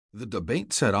The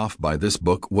debate set off by this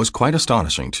book was quite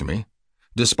astonishing to me.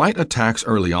 Despite attacks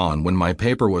early on when my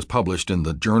paper was published in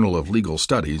the Journal of Legal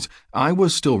Studies, I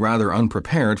was still rather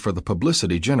unprepared for the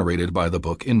publicity generated by the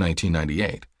book in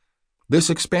 1998. This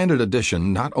expanded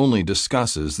edition not only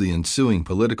discusses the ensuing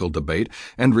political debate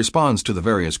and responds to the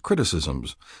various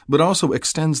criticisms, but also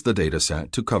extends the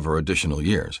dataset to cover additional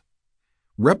years.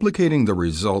 Replicating the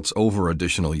results over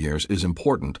additional years is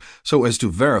important so as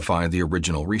to verify the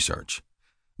original research.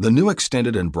 The new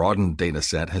extended and broadened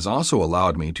dataset has also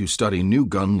allowed me to study new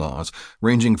gun laws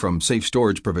ranging from safe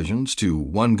storage provisions to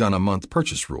one-gun-a-month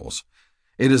purchase rules.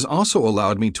 It has also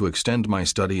allowed me to extend my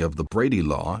study of the Brady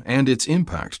Law and its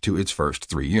impact to its first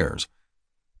 3 years.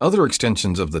 Other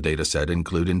extensions of the dataset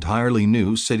include entirely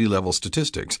new city-level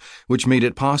statistics, which made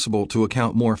it possible to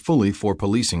account more fully for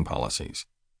policing policies.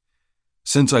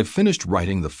 Since I finished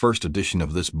writing the first edition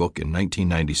of this book in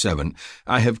 1997,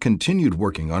 I have continued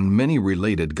working on many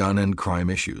related gun and crime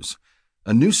issues.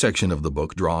 A new section of the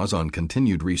book draws on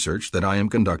continued research that I am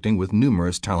conducting with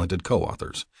numerous talented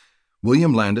co-authors.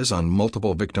 William Landis on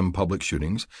multiple victim public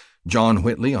shootings, John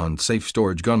Whitley on safe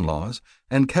storage gun laws,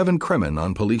 and Kevin Kremen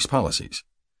on police policies.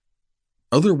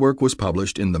 Other work was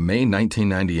published in the May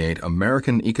 1998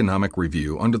 American Economic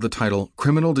Review under the title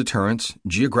Criminal Deterrence,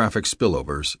 Geographic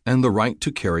Spillovers, and the Right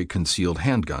to Carry Concealed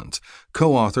Handguns,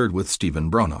 co-authored with Stephen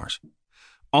Bronars.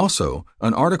 Also,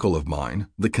 an article of mine,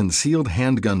 The Concealed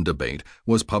Handgun Debate,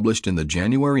 was published in the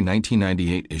January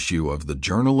 1998 issue of the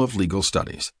Journal of Legal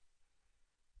Studies.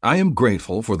 I am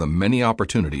grateful for the many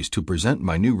opportunities to present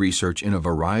my new research in a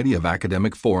variety of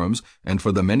academic forums and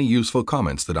for the many useful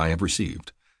comments that I have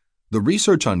received. The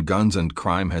research on guns and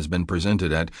crime has been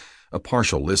presented at a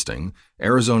partial listing: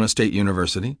 Arizona State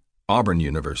University, Auburn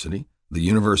University, the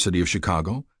University of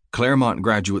Chicago, Claremont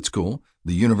Graduate School,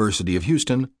 the University of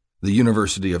Houston, the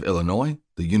University of Illinois,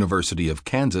 the University of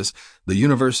Kansas, the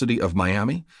University of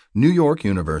Miami, New York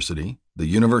University, the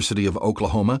University of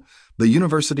Oklahoma, the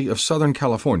University of Southern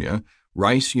California,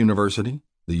 Rice University,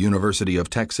 the University of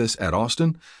Texas at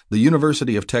Austin, the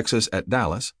University of Texas at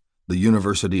Dallas, the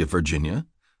University of Virginia,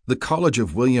 the College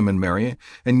of William and Mary,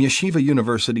 and Yeshiva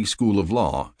University School of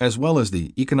Law, as well as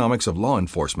the Economics of Law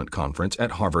Enforcement Conference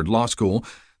at Harvard Law School,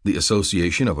 the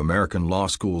Association of American Law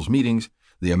Schools meetings,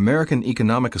 the American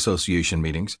Economic Association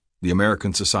meetings, the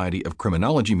American Society of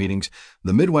Criminology meetings,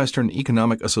 the Midwestern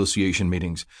Economic Association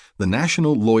meetings, the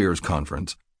National Lawyers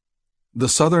Conference, the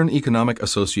Southern Economic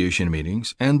Association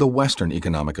meetings, and the Western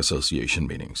Economic Association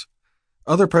meetings.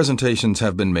 Other presentations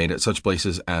have been made at such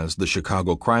places as the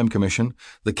Chicago Crime Commission,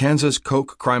 the Kansas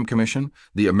Koch Crime Commission,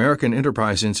 the American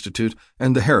Enterprise Institute,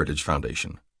 and the Heritage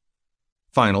Foundation.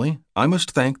 Finally, I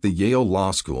must thank the Yale Law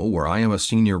School, where I am a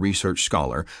senior research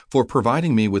scholar, for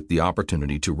providing me with the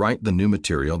opportunity to write the new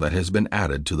material that has been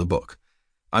added to the book.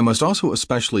 I must also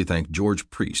especially thank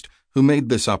George Priest, who made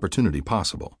this opportunity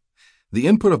possible. The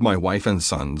input of my wife and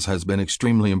sons has been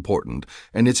extremely important,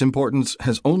 and its importance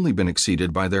has only been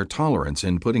exceeded by their tolerance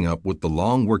in putting up with the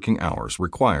long working hours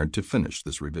required to finish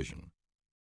this revision.